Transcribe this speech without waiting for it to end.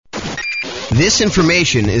This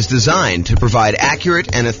information is designed to provide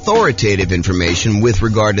accurate and authoritative information with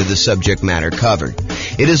regard to the subject matter covered.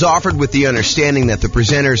 It is offered with the understanding that the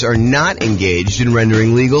presenters are not engaged in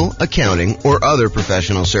rendering legal, accounting, or other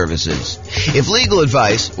professional services. If legal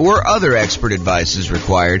advice or other expert advice is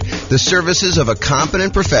required, the services of a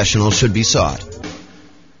competent professional should be sought.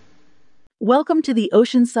 Welcome to the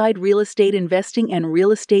Oceanside Real Estate Investing and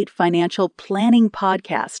Real Estate Financial Planning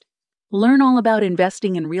Podcast. Learn all about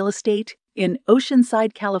investing in real estate in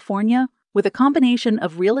Oceanside, California, with a combination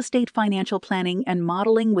of real estate financial planning and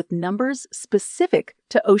modeling with numbers specific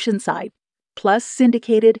to Oceanside, plus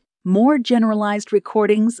syndicated, more generalized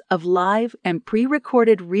recordings of live and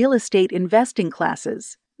pre-recorded real estate investing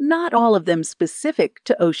classes, not all of them specific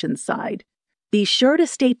to Oceanside. Be sure to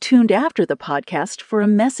stay tuned after the podcast for a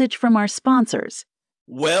message from our sponsors.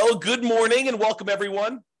 Well, good morning and welcome,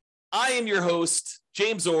 everyone. I am your host,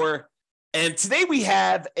 James Orr, and today we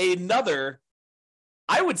have another,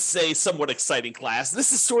 I would say, somewhat exciting class.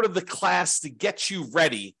 This is sort of the class to get you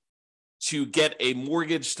ready to get a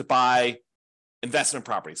mortgage to buy investment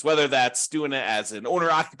properties, whether that's doing it as an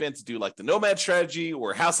owner-occupant to do like the nomad strategy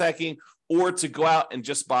or house hacking, or to go out and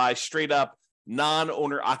just buy straight up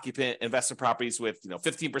non-owner occupant investment properties with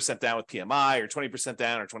 15% down with PMI, or 20%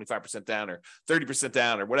 down, or 25% down, or 30%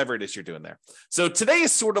 down, or whatever it is you're doing there. So today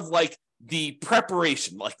is sort of like the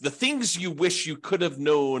preparation, like the things you wish you could have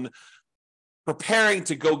known preparing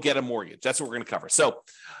to go get a mortgage. That's what we're going to cover. So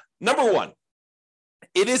number one,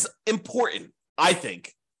 it is important, I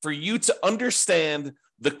think, for you to understand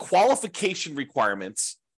the qualification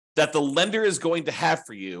requirements that the lender is going to have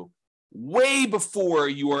for you way before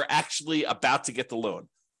you are actually about to get the loan.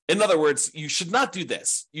 In other words, you should not do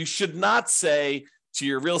this. You should not say to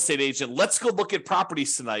your real estate agent, let's go look at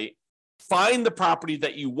properties tonight, find the property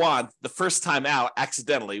that you want the first time out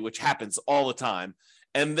accidentally, which happens all the time,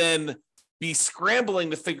 and then be scrambling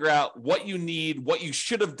to figure out what you need, what you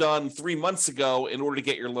should have done 3 months ago in order to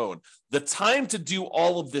get your loan. The time to do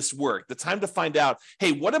all of this work, the time to find out,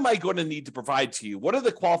 hey, what am I going to need to provide to you? What are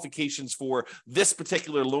the qualifications for this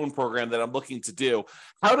particular loan program that I'm looking to do?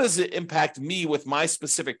 How does it impact me with my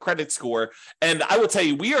specific credit score? And I will tell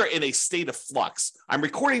you, we are in a state of flux. I'm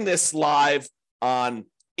recording this live on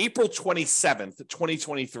April 27th,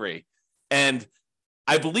 2023. And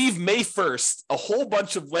I believe May 1st, a whole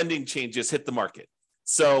bunch of lending changes hit the market.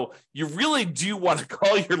 So you really do want to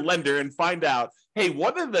call your lender and find out, hey,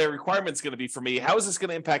 what are the requirements going to be for me? How is this going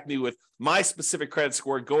to impact me with my specific credit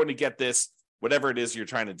score going to get this, whatever it is you're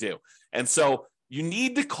trying to do? And so you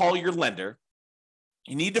need to call your lender.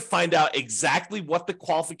 You need to find out exactly what the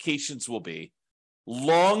qualifications will be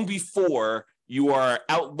long before you are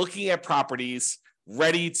out looking at properties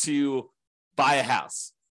ready to buy a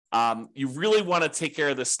house. You really want to take care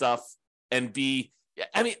of this stuff and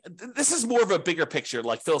this is more of a bigger picture,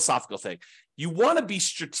 like philosophical thing. You want to be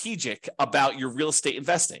strategic about your real estate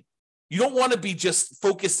investing. You don't want to be just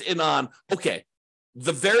focused in on, okay,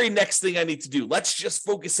 the very next thing I need to do, let's just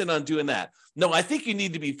focus in on doing that. No, I think you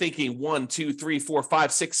need to be thinking 1, 2, 3, 4,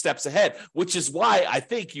 5, 6 steps ahead, which is why I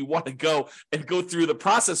think you want to go through the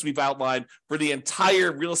process we've outlined for the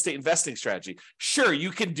entire real estate investing strategy. Sure,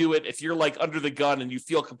 you can do it if you're like under the gun and you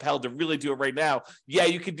feel compelled to really do it right now. Yeah,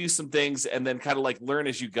 you can do some things and then kind of like learn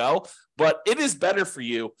as you go. But it is better for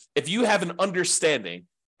you if you have an understanding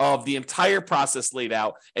of the entire process laid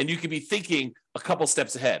out and you can be thinking a couple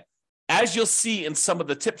steps ahead. As you'll see in some of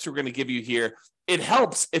the tips we're going to give you here, it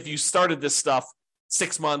helps if you started this stuff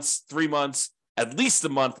 6 months, 3 months, at least a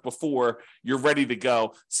month before you're ready to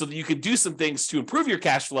go, so that you can do some things to improve your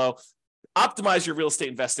cash flow, optimize your real estate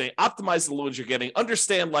investing, optimize the loans you're getting,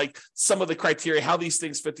 understand like some of the criteria, how these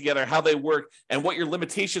things fit together, how they work, and what your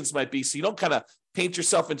limitations might be, so you don't kind of paint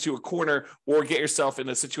yourself into a corner or get yourself in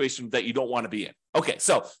a situation that you don't want to be in. Okay,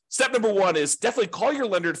 so step number one is definitely call your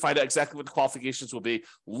lender to find out exactly what the qualifications will be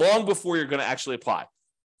long before you're going to actually apply.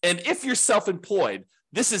 And if you're self-employed,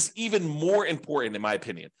 this is even more important, in my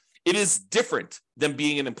opinion. It is different than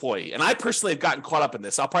being an employee. And I personally have gotten caught up in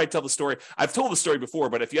this. I'll probably tell the story. I've told the story before,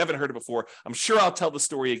 but if you haven't heard it before, I'm sure I'll tell the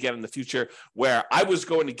story again in the future, where I was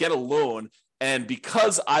going to get a loan. And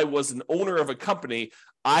because I was an owner of a company,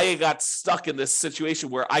 I got stuck in this situation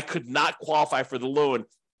where I could not qualify for the loan,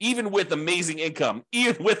 even with amazing income,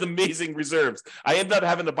 even with amazing reserves. I ended up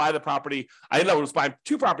having to buy the property. I ended up buying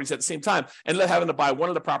 2 properties at the same time. I ended up having to buy one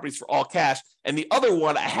of the properties for all cash. And the other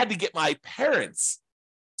one, I had to get my parents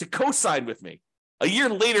to co-sign with me. A year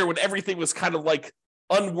later, when everything was kind of like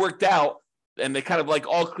unworked out and they kind of like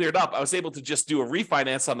all cleared up, I was able to just do a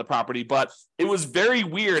refinance on the property. But it was very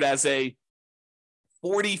weird as a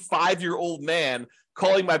 45-year-old man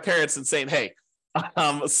calling my parents and saying, hey,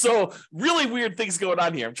 So really weird things going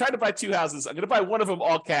on here. I'm trying to buy 2 houses. I'm going to buy one of them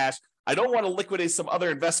all cash. I don't want to liquidate some other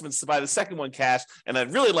investments to buy the second one cash, and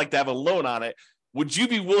I'd really like to have a loan on it. Would you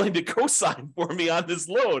be willing to co-sign for me on this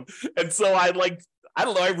loan? And so I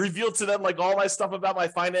don't know, I revealed to them like all my stuff about my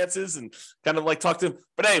finances and kind of like talk to them.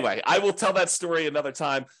 But anyway, I will tell that story another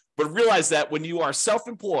time. But realize that when you are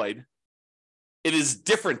self-employed, it is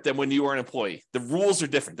different than when you are an employee. The rules are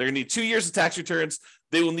different. They're going to need 2 years of tax returns.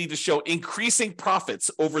 They will need to show increasing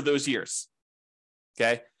profits over those years.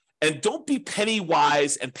 Okay. And don't be penny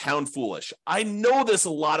wise and pound foolish. I know there's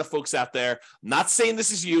a lot of folks out there, I'm not saying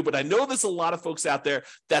this is you, but I know there's a lot of folks out there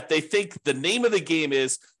that they think the name of the game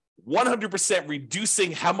is 100%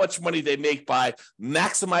 reducing how much money they make by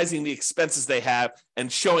maximizing the expenses they have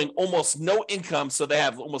and showing almost no income, so they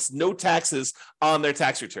have almost no taxes on their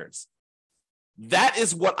tax returns. That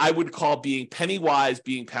is what I would call being penny wise,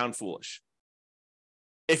 being pound foolish.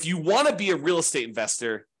 If you want to be a real estate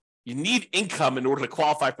investor, you need income in order to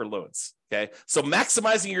qualify for loans, okay? So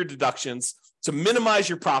maximizing your deductions to minimize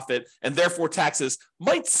your profit and therefore taxes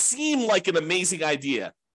might seem like an amazing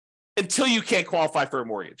idea until you can't qualify for a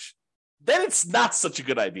mortgage. Then it's not such a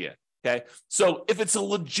good idea, okay? So if it's a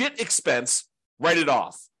legit expense, write it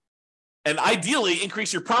off. And ideally,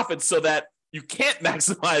 increase your profits so that you can't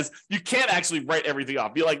maximize, you can't actually write everything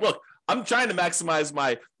off. Be like, look, I'm trying to maximize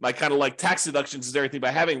my kind of like tax deductions and everything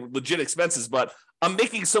by having legit expenses, but I'm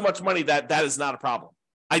making so much money that that is not a problem.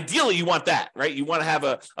 Ideally, you want that, right? You want to have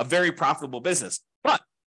a very profitable business, but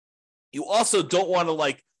you also don't want to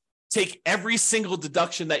like take every single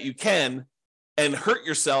deduction that you can and hurt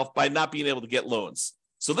yourself by not being able to get loans.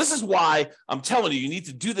 So this is why I'm telling you, you need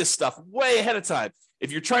to do this stuff way ahead of time.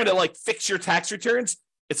 If you're trying to like fix your tax returns,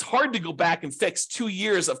 it's hard to go back and fix 2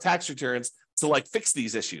 years of tax returns to like fix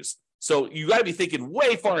these issues. So you got to be thinking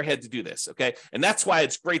way far ahead to do this, okay? And that's why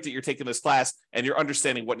it's great that you're taking this class and you're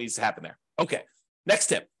understanding what needs to happen there. Okay, next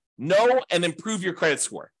tip, know and improve your credit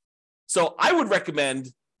score. So I would recommend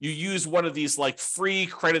you use one of these like free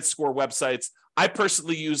credit score websites. I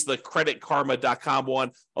personally use the creditkarma.com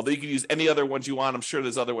one, although you can use any other ones you want. I'm sure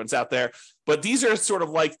there's other ones out there, but these are sort of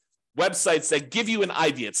like websites that give you an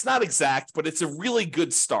idea. It's not exact, but it's a really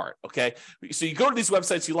good start, okay? So you go to these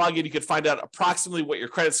websites, you log in, you can find out approximately what your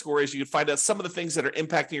credit score is. You can find out some of the things that are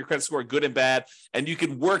impacting your credit score, good and bad, and you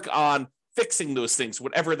can work on fixing those things,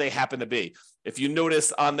 whatever they happen to be. If you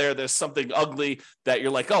notice on there's something ugly that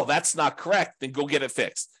you're like, oh, that's not correct, then go get it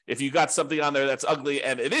fixed. If you got something on there that's ugly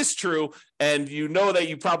and it is true, and you know that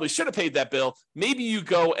you probably should have paid that bill, maybe you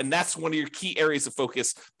go and that's one of your key areas of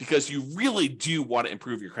focus because you really do want to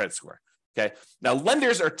improve your credit score. Okay. Now,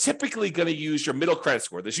 lenders are typically going to use your middle credit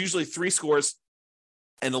score. There's usually 3 scores.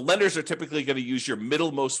 And the lenders are typically going to use your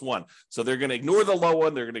middlemost one. So they're going to ignore the low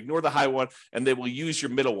one, they're going to ignore the high one, and they will use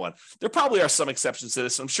your middle one. There probably are some exceptions to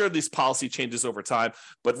this. I'm sure these policy changes over time,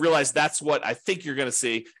 but realize that's what I think you're going to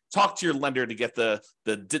see. Talk to your lender to get the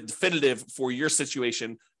definitive for your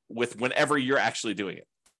situation with whenever you're actually doing it.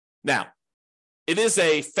 Now, it is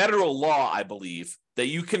a federal law, I believe, that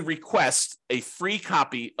you can request a free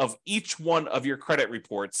copy of each one of your credit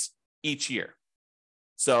reports each year.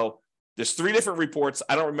 So there's 3 different reports.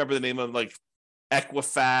 I don't remember the name of them, like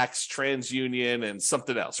Equifax, TransUnion, and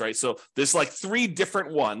something else, right? So there's like 3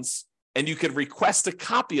 different ones, and you can request a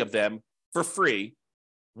copy of them for free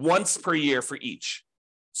once per year for each.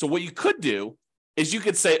 So what you could do is you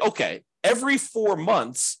could say, okay, every 4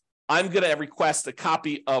 months, I'm going to request a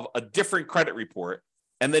copy of a different credit report,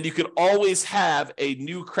 and then you could always have a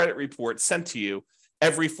new credit report sent to you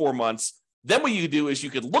every 4 months. Then what you do is you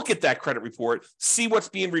could look at that credit report, see what's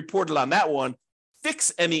being reported on that one,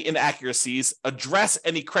 fix any inaccuracies, address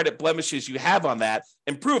any credit blemishes you have on that,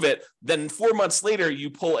 improve it. Then 4 months later, you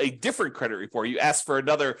pull a different credit report. You ask for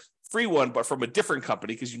another free one, but from a different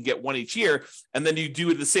company because you can get one each year. And then you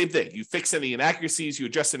do the same thing. You fix any inaccuracies, you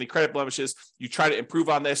address any credit blemishes, you try to improve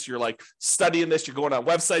on this. You're like studying this, you're going on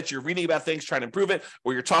websites, you're reading about things, trying to improve it,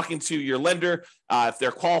 or you're talking to your lender if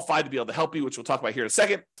they're qualified to be able to help you, which we'll talk about here in a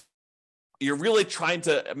second. You're really trying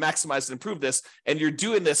to maximize and improve this, and you're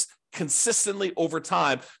doing this consistently over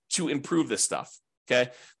time to improve this stuff, okay?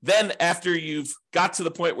 Then after you've got to the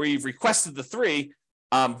point where you've requested the 3,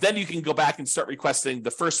 then you can go back and start requesting the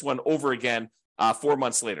first one over again 4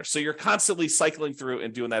 months later. So you're constantly cycling through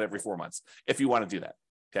and doing that every 4 months if you want to do that,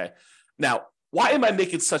 okay? Now, why am I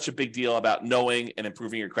making such a big deal about knowing and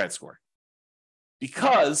improving your credit score?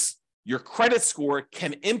 Because your credit score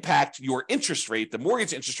can impact your interest rate, the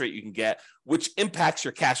mortgage interest rate you can get, which impacts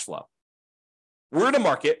your cash flow. We're in a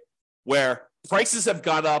market where prices have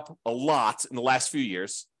gone up a lot in the last few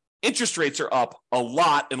years. Interest rates are up a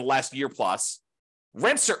lot in the last year plus.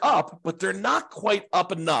 Rents are up, but they're not quite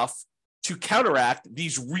up enough to counteract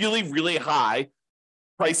these really, really high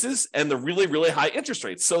prices and the really, really high interest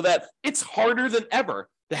rates, so that it's harder than ever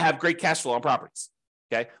to have great cash flow on properties.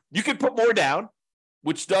 Okay. You can put more down,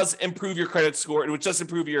 which does improve your credit score, and which does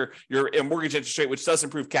improve your mortgage interest rate, which does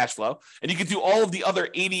improve cash flow. And you can do all of the other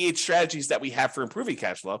 88 strategies that we have for improving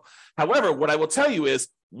cash flow. However, what I will tell you is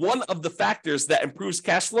one of the factors that improves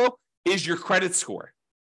cash flow is your credit score.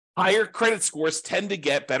 Higher credit scores tend to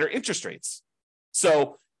get better interest rates.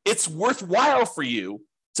 So it's worthwhile for you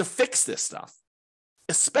to fix this stuff,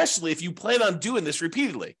 especially if you plan on doing this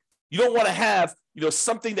repeatedly. You don't want to have,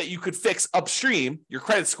 something that you could fix upstream, your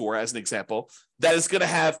credit score, as an example, that is going to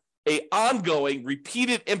have an ongoing,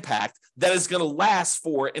 repeated impact that is going to last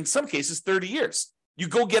for, in some cases, 30 years. You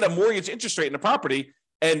go get a mortgage interest rate in a property,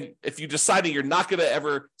 and if you decide that you're not going to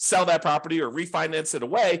ever sell that property or refinance it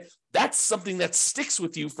away, that's something that sticks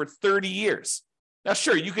with you for 30 years. Now,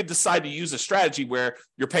 sure, you could decide to use a strategy where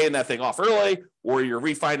you're paying that thing off early, or you're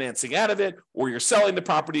refinancing out of it, or you're selling the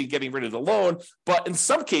property and getting rid of the loan. But in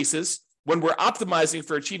some cases, when we're optimizing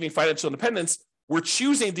for achieving financial independence, we're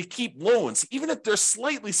choosing to keep loans, even if they're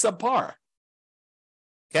slightly subpar.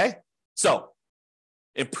 Okay? So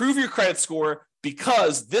improve your credit score,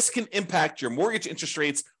 because this can impact your mortgage interest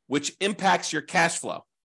rates, which impacts your cash flow.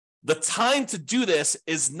 The time to do this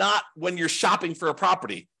is not when you're shopping for a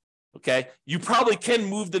property. Okay, you probably can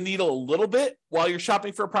move the needle a little bit while you're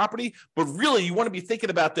shopping for a property, but really you want to be thinking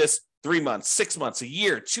about this 3 months, 6 months, a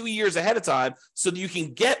year, 2 years ahead of time, so that you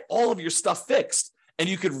can get all of your stuff fixed and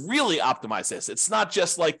you could really optimize this. It's not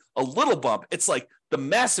just like a little bump, it's like the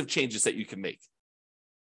massive changes that you can make.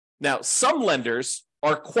 Now, some lenders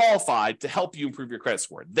are qualified to help you improve your credit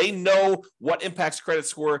score. They know what impacts credit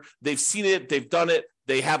score. They've seen it, they've done it.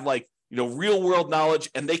 They have real world knowledge,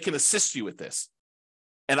 and they can assist you with this.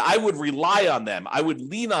 And I would rely on them. I would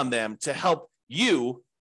lean on them to help you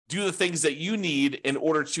do the things that you need in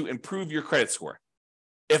order to improve your credit score.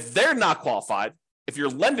 If they're not qualified, if your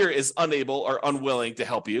lender is unable or unwilling to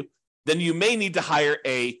help you, then you may need to hire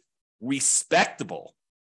a respectable,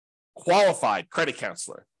 qualified credit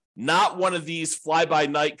counselor, not one of these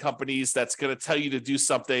fly-by-night companies that's going to tell you to do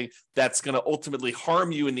something that's going to ultimately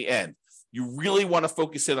harm you in the end. You really want to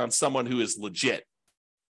focus in on someone who is legit.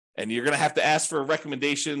 And you're going to have to ask for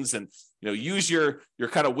recommendations and use your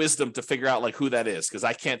kind of wisdom to figure out who that is, because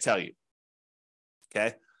I can't tell you.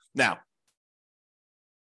 Okay. Now,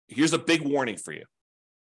 here's a big warning for you.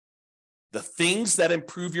 The things that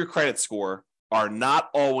improve your credit score are not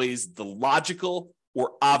always the logical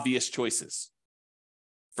or obvious choices.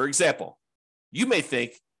 For example, you may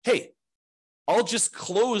think, hey, I'll just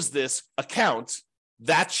close this account.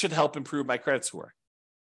 That should help improve my credit score.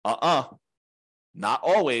 Not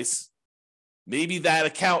always. Maybe that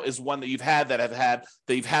account is one that you've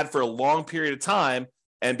had for a long period of time,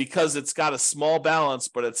 and because it's got a small balance,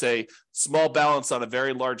 but it's a small balance on a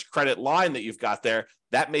very large credit line that you've got there,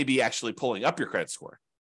 that may be actually pulling up your credit score.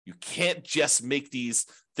 You can't just make these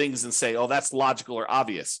things and say, oh, that's logical or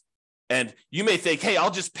obvious. And you may think, hey,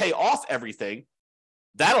 I'll just pay off everything.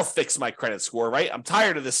 That'll fix my credit score, right? I'm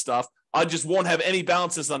tired of this stuff. I just won't have any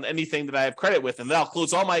balances on anything that I have credit with, and then I'll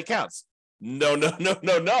close all my accounts. No.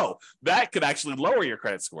 That could actually lower your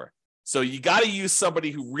credit score. So you got to use somebody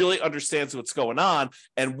who really understands what's going on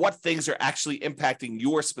and what things are actually impacting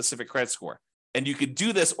your specific credit score. And you could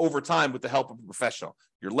do this over time with the help of a professional,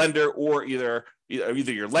 your lender, or either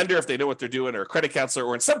your lender if they know what they're doing, or a credit counselor,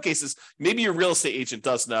 or in some cases, maybe your real estate agent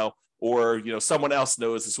does know, or someone else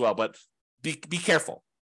knows as well. But be careful.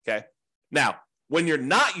 Okay. Now, when you're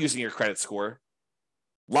not using your credit score,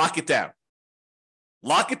 lock it down.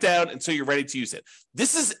 Lock it down until you're ready to use it.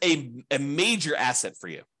 This is a major asset for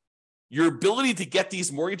you. Your ability to get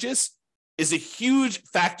these mortgages is a huge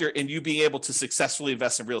factor in you being able to successfully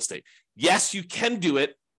invest in real estate. Yes, you can do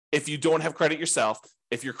it if you don't have credit yourself,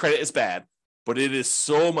 if your credit is bad, but it is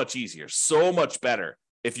so much easier, so much better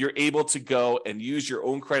if you're able to go and use your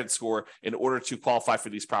own credit score in order to qualify for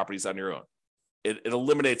these properties on your own. It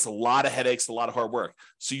eliminates a lot of headaches, a lot of hard work.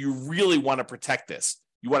 So you really want to protect this.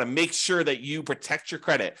 You want to make sure that you protect your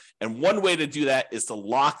credit. And one way to do that is to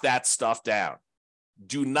lock that stuff down.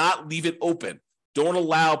 Do not leave it open. Don't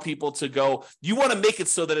allow people to go. You want to make it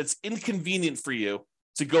so that it's inconvenient for you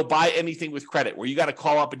to go buy anything with credit, where you got to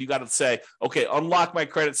call up and you got to say, okay, unlock my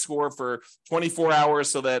credit score for 24 hours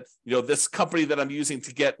so that, this company that I'm using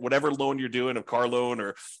to get whatever loan you're doing, a car loan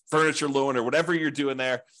or furniture loan or whatever you're doing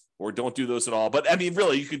there, or don't do those at all. But I mean,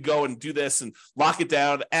 really, you could go and do this and lock it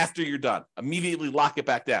down after you're done. Immediately lock it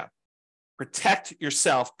back down. Protect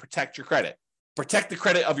yourself, protect your credit. Protect the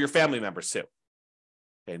credit of your family members too.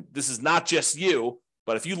 And this is not just you,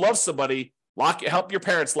 but if you love somebody, help your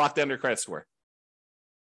parents lock down their credit score,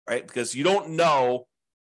 right? Because you don't know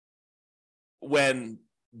when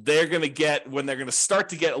they're going to start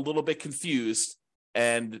to get a little bit confused,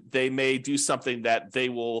 and they may do something that they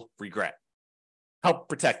will regret. Help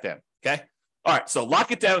protect them, okay? All right, so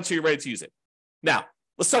lock it down until you're ready to use it. Now,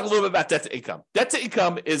 let's talk a little bit about debt to income. Debt to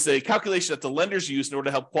income is a calculation that the lenders use in order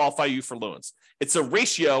to help qualify you for loans. It's a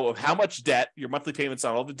ratio of how much debt, your monthly payments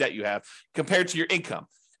on all the debt you have, compared to your income.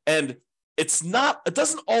 And it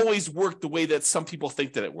doesn't always work the way that some people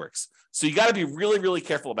think that it works. So you got to be really, really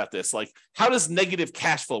careful about this. Like, how does negative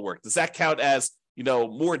cash flow work? Does that count as,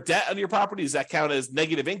 more debt on your property? Does that count as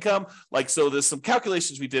negative income? So there's some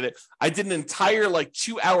calculations we did it. I did an entire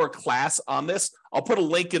 2-hour class on this. I'll put a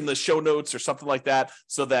link in the show notes or something like that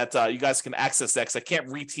so that you guys can access that, because I can't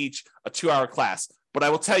reteach a 2-hour class. But I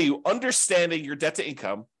will tell you, understanding your debt to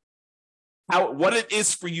income, what it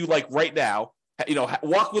is for you right now,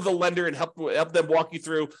 walk with a lender and help them walk you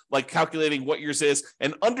through calculating what yours is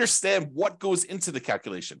and understand what goes into the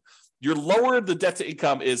calculation. Your lower the debt to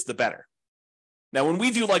income is, the better. Now, when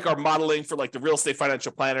we do our modeling for the real estate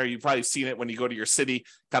financial planner, you've probably seen it when you go to your city,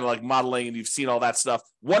 kind of modeling, and you've seen all that stuff.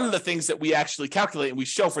 One of the things that we actually calculate and we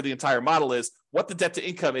show for the entire model is what the debt to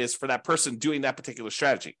income is for that person doing that particular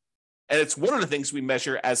strategy. And it's one of the things we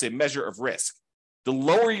measure as a measure of risk. The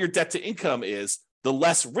lower your debt to income is, the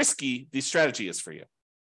less risky the strategy is for you.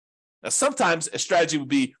 Now, sometimes a strategy would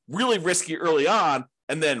be really risky early on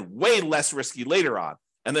and then way less risky later on.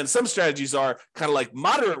 And then some strategies are kind of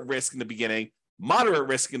moderate risk in the beginning, moderate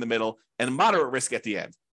risk in the middle, and moderate risk at the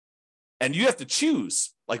end. And you have to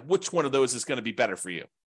choose which one of those is going to be better for you.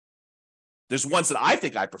 There's ones that I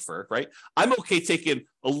think I prefer, right? I'm okay taking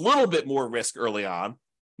a little bit more risk early on,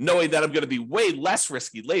 knowing that I'm going to be way less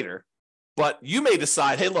risky later. But you may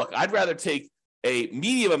decide, hey, look, I'd rather take a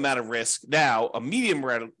medium amount of risk now, a medium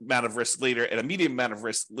amount of risk later, and a medium amount of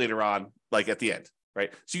risk later on, at the end,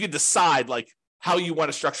 right? So you can decide how you want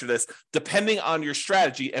to structure this depending on your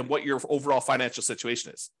strategy and what your overall financial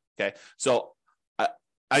situation is, okay? So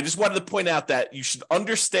I just wanted to point out that you should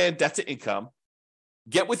understand debt to income,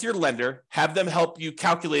 get with your lender, have them help you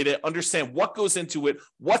calculate it, understand what goes into it,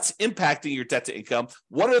 what's impacting your debt to income,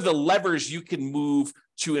 what are the levers you can move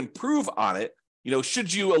to improve on it.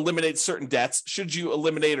 Should you eliminate certain debts? Should you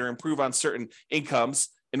eliminate or improve on certain incomes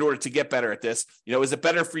in order to get better at this? Is it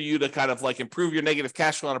better for you to kind of improve your negative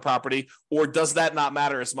cash flow on a property, or does that not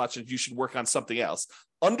matter as much and you should work on something else?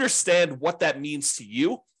 Understand what that means to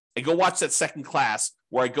you and go watch that second class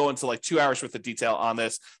where I go into 2 hours worth of detail on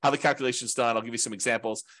this, how the calculation is done. I'll give you some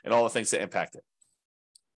examples and all the things that impact it.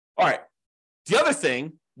 All right. The other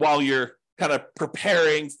thing, while you're kind of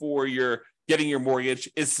preparing for getting your mortgage,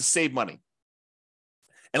 is to save money.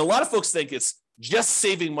 And a lot of folks think it's just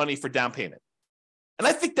saving money for down payment. And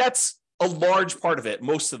I think that's a large part of it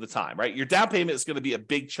most of the time, right? Your down payment is going to be a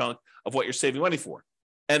big chunk of what you're saving money for.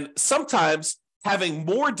 And sometimes having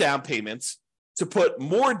more down payments to put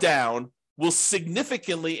more down will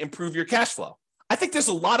significantly improve your cash flow. I think there's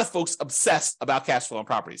a lot of folks obsessed about cash flow on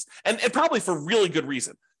properties, and probably for really good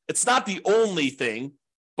reason. It's not the only thing,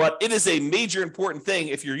 but it is a major important thing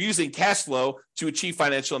if you're using cash flow to achieve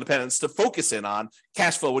financial independence, to focus in on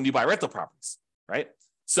cash flow when you buy rental properties, right?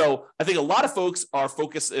 So I think a lot of folks are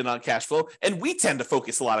focused in on cash flow, and we tend to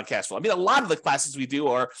focus a lot on cash flow. I mean, a lot of the classes we do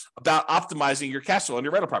are about optimizing your cash flow on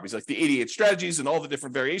your rental properties, like the 88 strategies and all the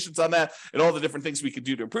different variations on that and all the different things we could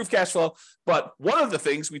do to improve cash flow. But one of the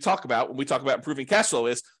things we talk about when we talk about improving cash flow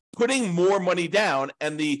is putting more money down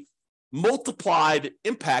and the multiplied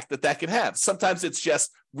impact that can have. Sometimes it's just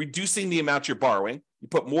reducing the amount you're borrowing. You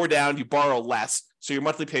put more down, you borrow less, so your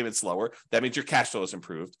monthly payment's lower. That means your cash flow is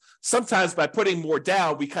improved. Sometimes by putting more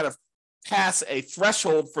down, we kind of pass a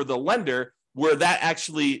threshold for the lender where that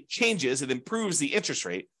actually changes and improves the interest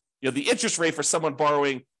rate. The interest rate for someone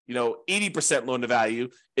borrowing, 80% loan to value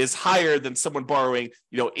is higher than someone borrowing,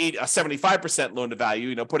 a 75% loan to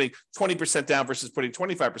value, putting 20% down versus putting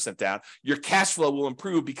 25% down. Your cash flow will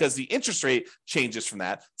improve because the interest rate changes from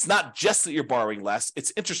that. It's not just that you're borrowing less,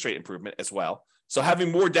 it's interest rate improvement as well. So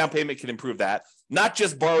having more down payment can improve that. Not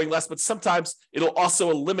just borrowing less, but sometimes it'll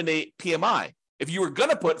also eliminate PMI. If you were going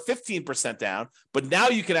to put 15% down, but now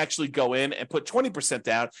you can actually go in and put 20%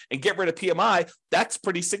 down and get rid of PMI, that's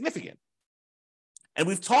pretty significant. And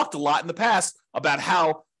we've talked a lot in the past about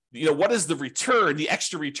how, what is the return, the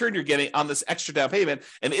extra return you're getting on this extra down payment,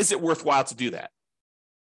 and is it worthwhile to do that?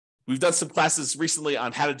 We've done some classes recently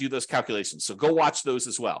on how to do those calculations, so go watch those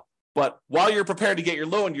as well. But while you're preparing to get your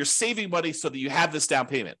loan, you're saving money so that you have this down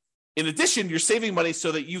payment. In addition, you're saving money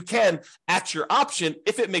so that you can, at your option,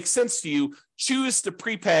 if it makes sense to you, choose to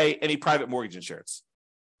prepay any private mortgage insurance.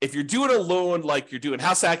 If you're doing a loan like you're doing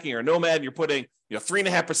house hacking or a nomad, and you're putting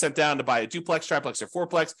 3.5% down to buy a duplex, triplex, or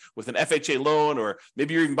fourplex with an FHA loan, or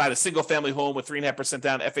maybe you're even buying a single family home with 3.5%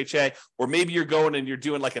 down FHA, or maybe you're going and you're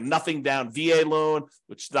doing like a nothing down VA loan,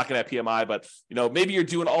 which is not going to have PMI, but maybe you're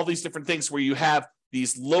doing all these different things where you have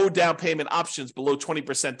these low down payment options below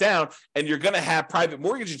 20% down, and you're going to have private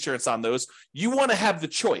mortgage insurance on those. You want to have the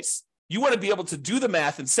choice. You want to be able to do the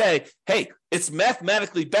math and say, hey, it's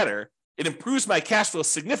mathematically better. It improves my cash flow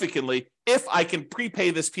significantly if I can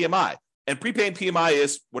prepay this PMI. And prepaying PMI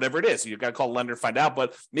is whatever it is. You've got to call a lender and find out,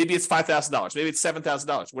 but maybe it's $5,000, maybe it's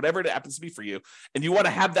 $7,000, whatever it happens to be for you. And you want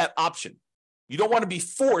to have that option. You don't want to be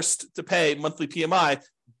forced to pay monthly PMI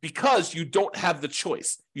because you don't have the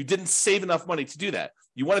choice. You didn't save enough money to do that.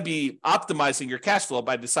 You want to be optimizing your cash flow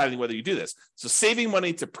by deciding whether you do this. So saving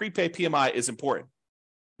money to prepay PMI is important.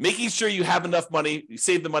 Making sure you have enough money, you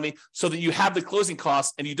save the money so that you have the closing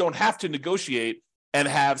costs and you don't have to negotiate and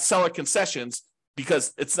have seller concessions,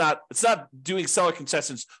 because it's not doing seller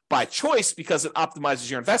concessions by choice because it optimizes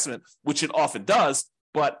your investment, which it often does,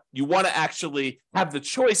 but you want to actually have the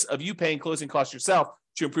choice of you paying closing costs yourself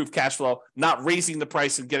to improve cash flow, not raising the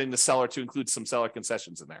price and getting the seller to include some seller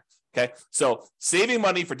concessions in there. Okay, so saving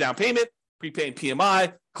money for down payment, prepaying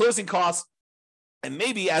PMI, closing costs, and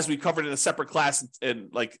maybe, as we covered in a separate class and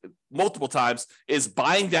like multiple times, is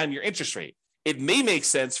buying down your interest rate. It may make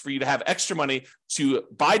sense for you to have extra money to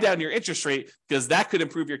buy down your interest rate because that could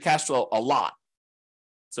improve your cash flow a lot.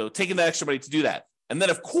 So taking that extra money to do that. And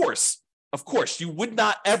then, of course, you would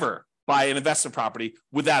not ever buy an investment property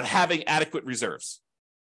without having adequate reserves.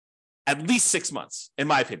 At least 6 months, in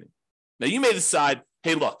my opinion. Now, you may decide,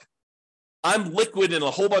 hey, look, I'm liquid in a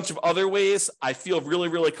whole bunch of other ways. I feel really,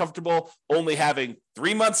 really comfortable only having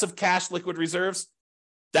 3 months of cash liquid reserves.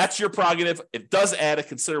 That's your prerogative. It does add a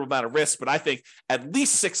considerable amount of risk, but I think at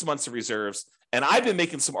least 6 months of reserves. And I've been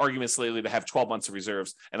making some arguments lately to have 12 months of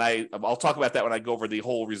reserves. And I'll talk about that when I go over the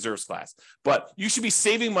whole reserves class. But you should be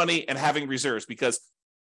saving money and having reserves because,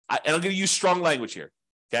 and I'm going to use strong language here,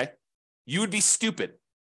 okay? You would be stupid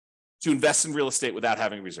to invest in real estate without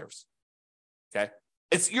having reserves, okay?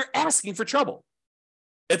 You're asking for trouble.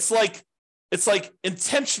 It's like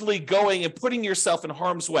intentionally going and putting yourself in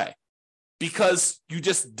harm's way because you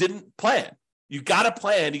just didn't plan. You got to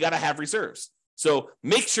plan. You got to have reserves. So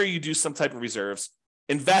make sure you do some type of reserves.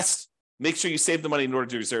 Invest. Make sure you save the money in order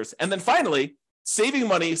to do reserves. And then finally, saving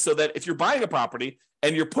money so that if you're buying a property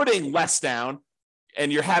and you're putting less down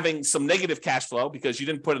and you're having some negative cash flow because you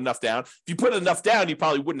didn't put enough down. If you put enough down, you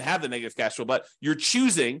probably wouldn't have the negative cash flow, but you're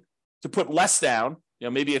choosing to put less down.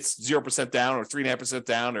 Maybe it's 0% down or 3.5%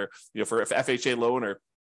 down, or for FHA loan, or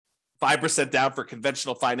 5% down for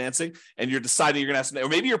conventional financing, and you're deciding you're going to have some, or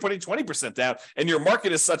maybe you're putting 20% down, and your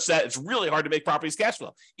market is such that it's really hard to make properties cash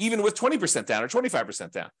flow, even with 20% down or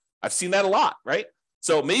 25% down. I've seen that a lot, right?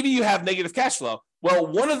 So maybe you have negative cash flow. Well,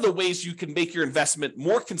 one of the ways you can make your investment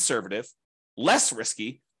more conservative, less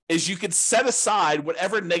risky, is you can set aside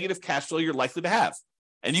whatever negative cash flow you're likely to have,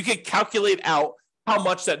 and you can calculate out how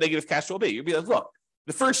much that negative cash flow will be. You'll be like, look,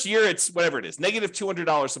 the first year, it's whatever it is, negative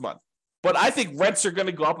 $200 a month. But I think rents are going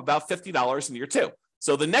to go up about $50 in year two.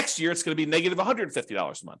 So the next year, it's going to be negative $150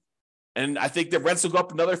 a month. And I think that rents will go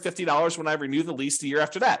up another $50 when I renew the lease the year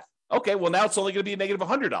after that. Okay, well, now it's only going to be a negative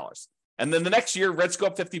 $100. And then the next year, rents go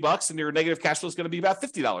up $50 and your negative cash flow is going to be about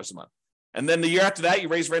 $50 a month. And then the year after that, you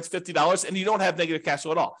raise rents $50 and you don't have negative cash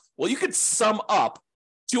flow at all. Well, you could sum up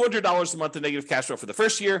 $200 a month in negative cash flow for the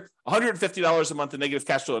first year, $150 a month in negative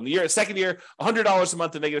cash flow in the second year, $100 a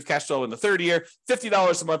month in negative cash flow in the third year,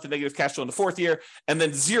 $50 a month in negative cash flow in the fourth year, and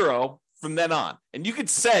then zero from then on. And you could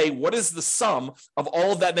say, what is the sum of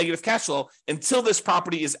all of that negative cash flow until this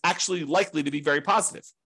property is actually likely to be very positive?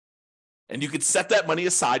 And you could set that money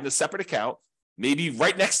aside in a separate account, maybe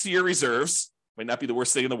right next to your reserves, might not be the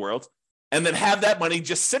worst thing in the world, and then have that money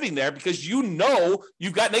just sitting there because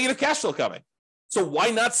you've got negative cash flow coming. So why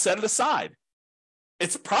not set it aside?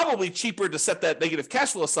 It's probably cheaper to set that negative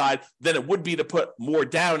cash flow aside than it would be to put more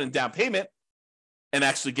down in down payment and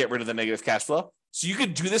actually get rid of the negative cash flow. So you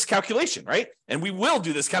could do this calculation, right? And we will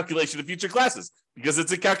do this calculation in future classes because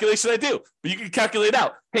it's a calculation I do. But you can calculate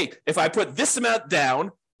out, hey, if I put this amount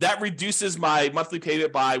down, that reduces my monthly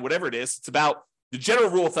payment by whatever it is. It's about, the general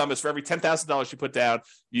rule of thumb is for every $10,000 you put down,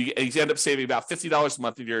 you end up saving about $50 a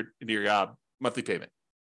month in your monthly payment.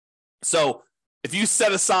 So if you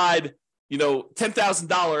set aside,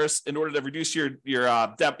 $10,000 in order to reduce your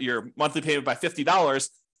monthly payment by $50,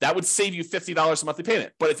 that would save you $50 a monthly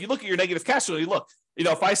payment. But if you look at your negative cash flow,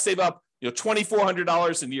 if I save up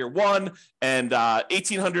 $2,400 in year one, and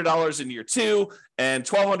 $1,800 in year two, and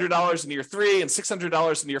 $1,200 in year three, and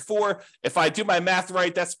 $600 in year four. If I do my math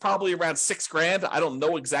right, that's probably around $6,000. I don't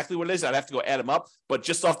know exactly what it is. I'd have to go add them up, but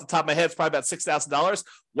just off the top of my head, it's probably about $6,000.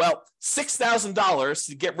 Well, $6,000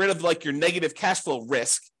 to get rid of like your negative cash flow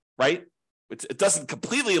risk, right? It doesn't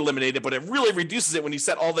completely eliminate it, but it really reduces it when you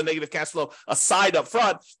set all the negative cash flow aside up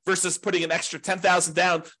front versus putting an extra $10,000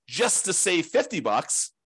 down just to save $50.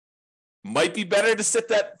 Might be better to set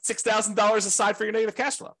that $6,000 aside for your negative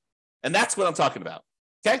cash flow. And that's what I'm talking about.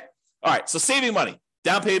 Okay. All right. So saving money,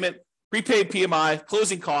 down payment, prepaid PMI,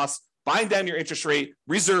 closing costs, buying down your interest rate,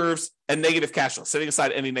 reserves, and negative cash flow, setting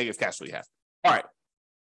aside any negative cash flow you have. All right.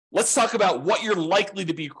 Let's talk about what you're likely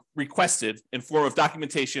to be requested in form of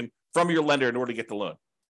documentation from your lender in order to get the loan.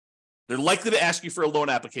 They're likely to ask you for a loan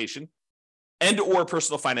application and or a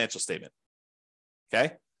personal financial statement.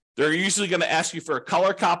 Okay. They're usually going to ask you for a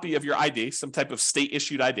color copy of your ID, some type of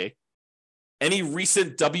state-issued ID, any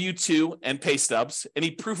recent W-2 and pay stubs,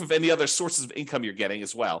 any proof of any other sources of income you're getting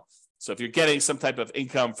as well. So if you're getting some type of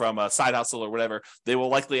income from a side hustle or whatever, they will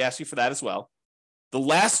likely ask you for that as well. The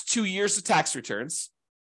last 2 years of tax returns.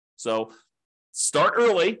 So start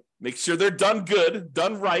early, make sure they're done good,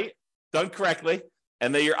 done right, done correctly,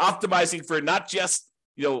 and that you're optimizing for not just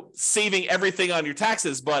saving everything on your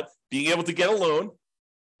taxes, but being able to get a loan.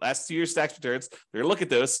 Last 2 years tax returns, they're going to look at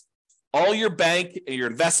those. All your bank, your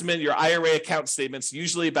investment, your IRA account statements,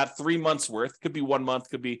 usually about 3 months worth. Could be 1 month,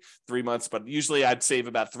 could be 3 months, but usually I'd save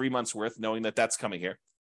about 3 months worth knowing that that's coming here.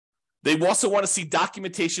 They also want to see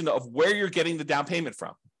documentation of where you're getting the down payment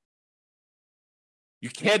from. You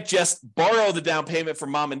can't just borrow the down payment from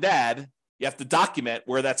mom and dad. You have to document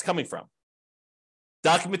where that's coming from.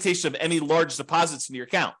 Documentation of any large deposits in your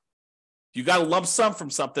account. If you got a lump sum from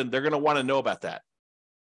something, they're going to want to know about that.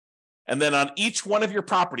 And then on each one of your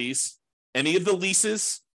properties, any of the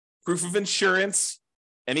leases, proof of insurance,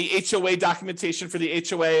 any HOA documentation for the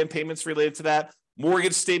HOA and payments related to that,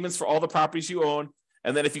 mortgage statements for all the properties you own.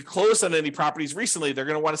 And then if you closed on any properties recently, they're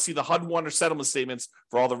going to want to see the HUD-1 or settlement statements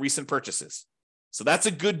for all the recent purchases. So that's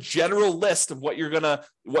a good general list of what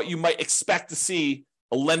you might expect to see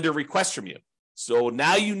a lender request from you. So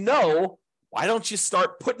now you know, why don't you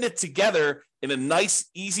start putting it together in a nice,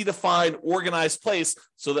 easy to find, organized place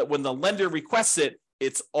so that when the lender requests it,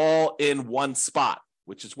 it's all in one spot,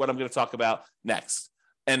 which is what I'm going to talk about next.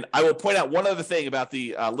 And I will point out one other thing about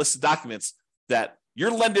the list of documents, that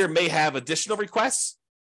your lender may have additional requests.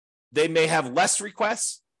 They may have less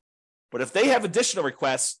requests. But if they have additional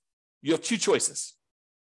requests, you have two choices.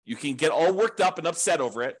 You can get all worked up and upset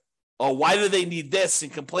over it. Oh, why do they need this,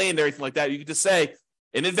 and complain and everything like that? You can just say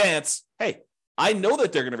in advance, hey, I know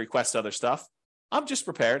that they're going to request other stuff. I'm just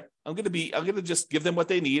prepared. I'm going to just give them what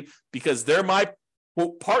they need because they're my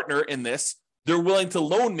quote partner in this. They're willing to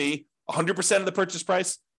loan me 100% of the purchase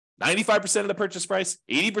price, 95% of the purchase price,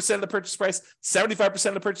 80% of the purchase price, 75%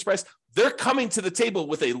 of the purchase price. They're coming to the table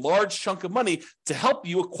with a large chunk of money to help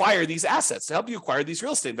you acquire these assets, to help you acquire these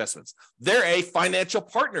real estate investments. They're a financial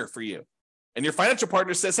partner for you. And your financial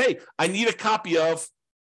partner says, hey, I need a copy of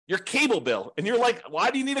your cable bill. And you're like,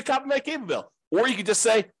 why do you need a copy of my cable bill? Or you could just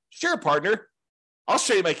say, sure, partner, I'll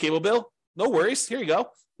show you my cable bill. No worries. Here you go.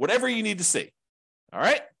 Whatever you need to see. All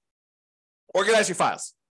right. Organize your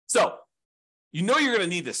files. So you know you're going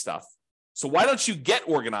to need this stuff. So why don't you get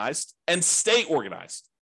organized and stay organized?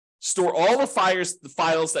 Store all the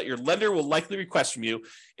files that your lender will likely request from you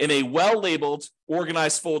in a well-labeled,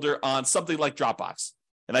 organized folder on something like Dropbox.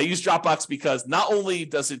 And I use Dropbox because not only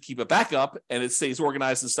does it keep a backup and it stays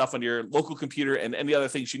organized and stuff on your local computer and any other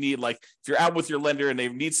things you need, like if you're out with your lender and they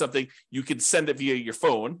need something, you can send it via your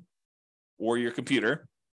phone or your computer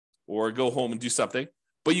or go home and do something.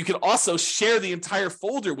 But you can also share the entire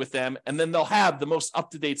folder with them, and then they'll have the most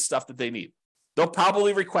up-to-date stuff that they need. They'll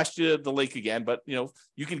probably request you the link again, but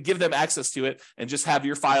you can give them access to it and just have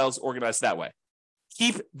your files organized that way.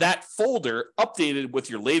 Keep that folder updated with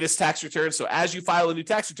your latest tax return. So as you file a new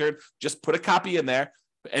tax return, just put a copy in there.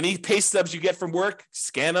 Any pay stubs you get from work,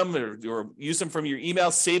 scan them or use them from your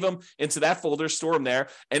email, save them into that folder, store them there.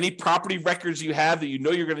 Any property records you have that you're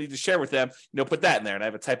going to need to share with them, put that in there. And I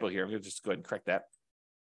have a typo here. I'm going to just go ahead and correct that.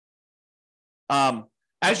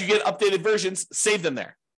 As you get updated versions, save them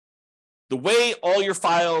there. That way all your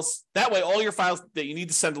files that you need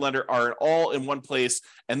to send to lender are all in one place.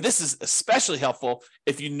 And this is especially helpful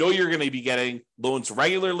if you know you're going to be getting loans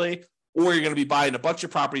regularly, or you're going to be buying a bunch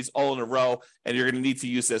of properties all in a row, and you're going to need to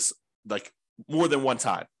use this like more than one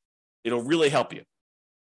time. It'll really help you.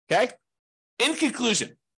 Okay? In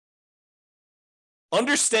conclusion,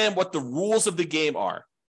 understand what the rules of the game are.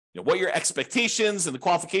 what your expectations and the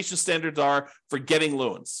qualification standards are for getting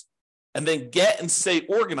loans. And then get and stay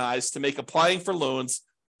organized to make applying for loans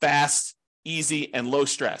fast, easy, and low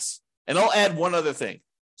stress. And I'll add one other thing.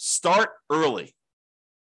 Start early.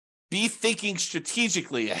 Be thinking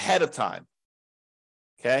strategically ahead of time.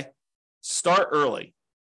 Okay? Start early.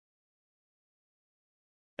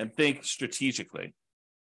 And think strategically.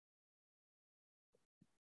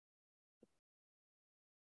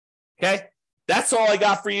 Okay? That's all I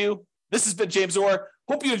got for you. This has been James Orr.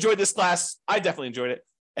 Hope you enjoyed this class. I definitely enjoyed it.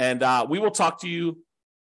 And we will talk to you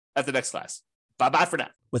at the next class. Bye-bye for now.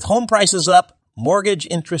 With home prices up, mortgage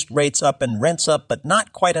interest rates up, and rents up, but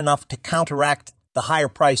not quite enough to counteract the higher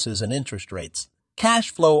prices and interest rates,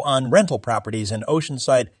 cash flow on rental properties in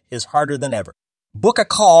Oceanside is harder than ever. Book a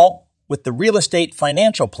call with the Real Estate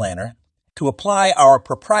Financial Planner to apply our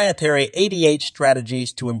proprietary 88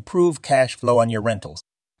 strategies to improve cash flow on your rentals.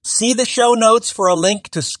 See the show notes for a link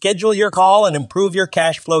to schedule your call and improve your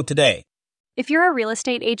cash flow today. If you're a real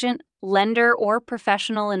estate agent, lender, or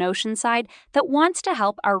professional in Oceanside that wants to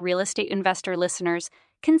help our real estate investor listeners,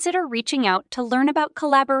 consider reaching out to learn about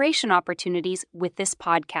collaboration opportunities with this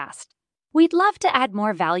podcast. We'd love to add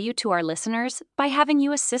more value to our listeners by having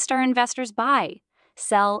you assist our investors buy,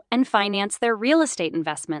 sell, and finance their real estate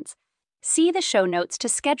investments. See the show notes to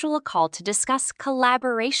schedule a call to discuss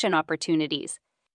collaboration opportunities.